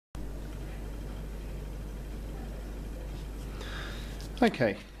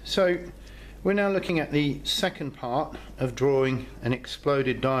Okay, so we're now looking at the second part of drawing an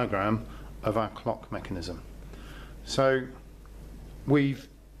exploded diagram of our clock mechanism. So we've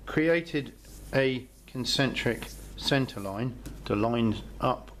created a concentric center line to line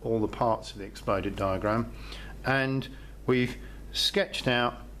up all the parts of the exploded diagram, and we've sketched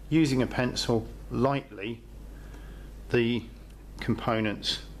out using a pencil lightly the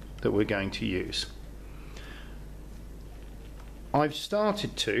components that we're going to use. I've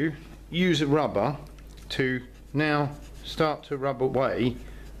started to use a rubber to now start to rub away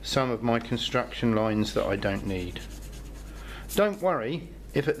some of my construction lines that I don't need. Don't worry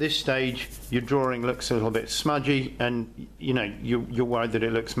if at this stage your drawing looks a little bit smudgy and you're worried that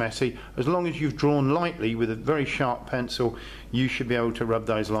it looks messy. As long as you've drawn lightly with a very sharp pencil, you should be able to rub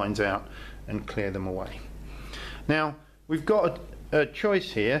those lines out and clear them away. Now we've got a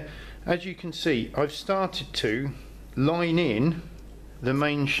choice here. As you can see, I've started to line in the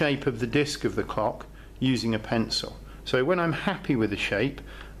main shape of the disc of the clock using a pencil. So when I'm happy with the shape,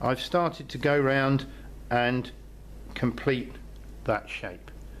 I've started to go round and complete that shape.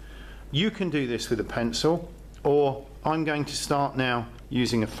 You can do this with a pencil, or I'm going to start now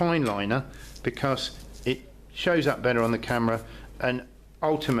using a Fineliner because it shows up better on the camera and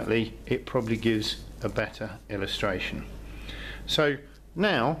ultimately it probably gives a better illustration. So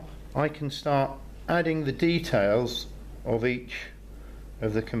now I can start adding the details of each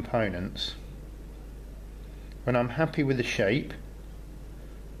of the components. When I'm happy with the shape,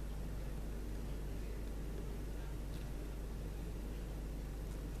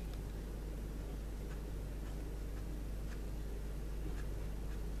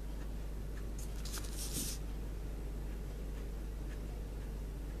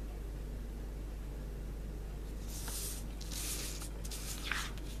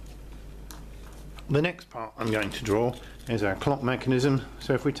 the next part I'm going to draw is our clock mechanism.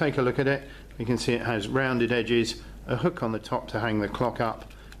 So if we take a look at it, we can see it has rounded edges, a hook on the top to hang the clock up,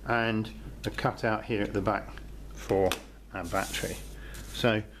 and a cutout here at the back for our battery.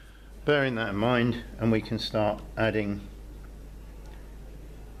 So bearing that in mind, and we can start adding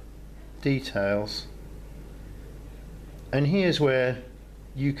details. And here's where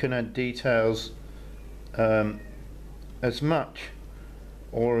you can add details as much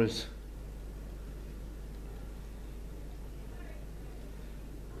or as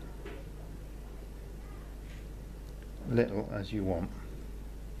little as you want.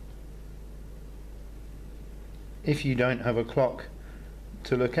 If you don't have a clock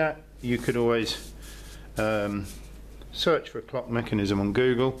to look at, you could always search for a clock mechanism on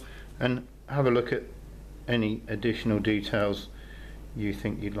Google and have a look at any additional details you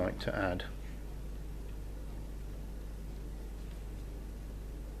think you'd like to add.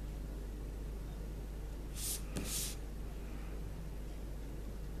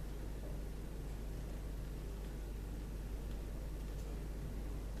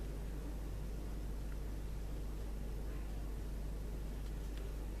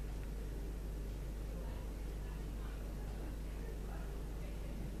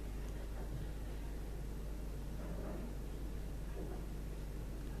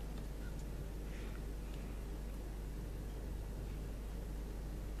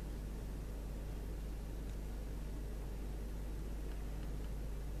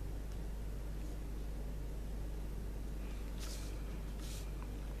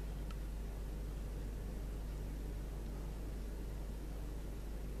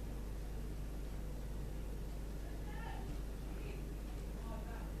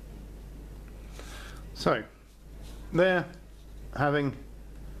 So there, having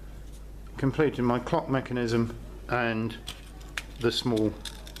completed my clock mechanism and the small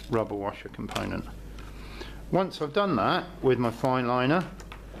rubber washer component. Once I've done that with my Fineliner,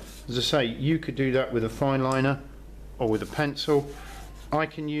 as I say, you could do that with a Fineliner or with a pencil. I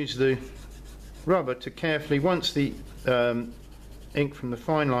can use the rubber to carefully, once the ink from the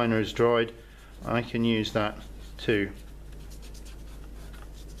Fineliner is dried, I can use that to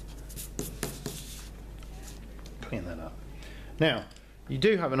clean that up. Now, you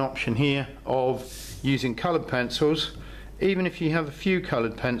do have an option here of using coloured pencils. Even if you have a few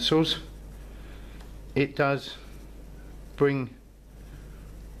coloured pencils, it does bring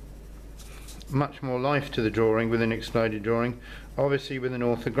much more life to the drawing with an exploded drawing. Obviously with an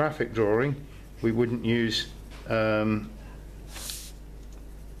orthographic drawing we wouldn't use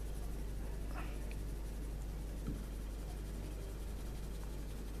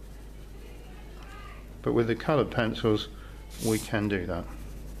but with the coloured pencils we can do that.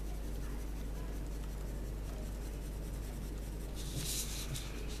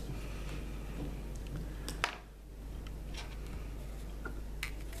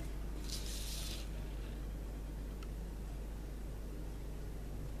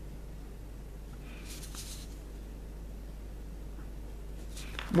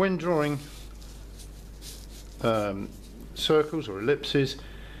 When drawing circles or ellipses,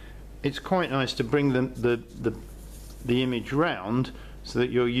 it's quite nice to bring the image round so that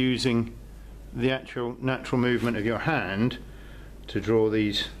you're using the actual natural movement of your hand to draw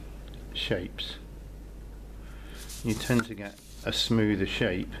these shapes. You tend to get a smoother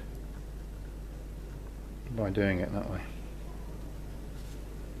shape by doing it that way.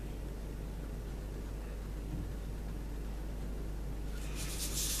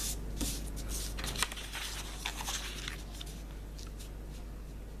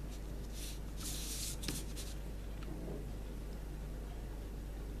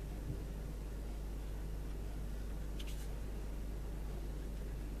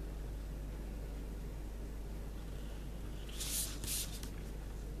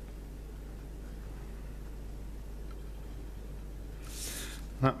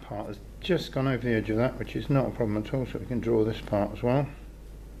 That part has just gone over the edge of that, which is not a problem at all, so we can draw this part as well.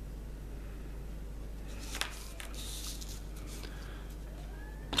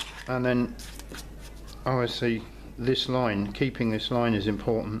 And then obviously this line, keeping this line is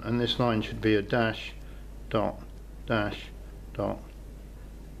important, and this line should be a dash, dot, dash, dot,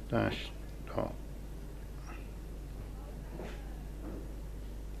 dash, dot.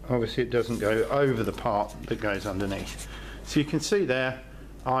 Obviously it doesn't go over the part that goes underneath. So you can see there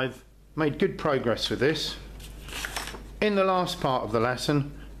I've made good progress with this. In the last part of the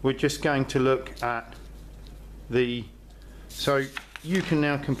lesson we're just going to look at so you can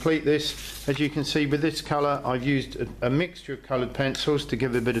now complete this. As you can see with this colour I've used a mixture of coloured pencils to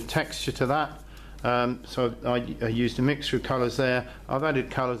give a bit of texture to that. So I used a mixture of colours there. I've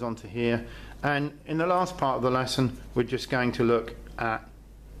added colours onto here, and in the last part of the lesson we're just going to look at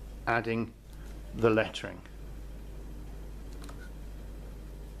adding the lettering.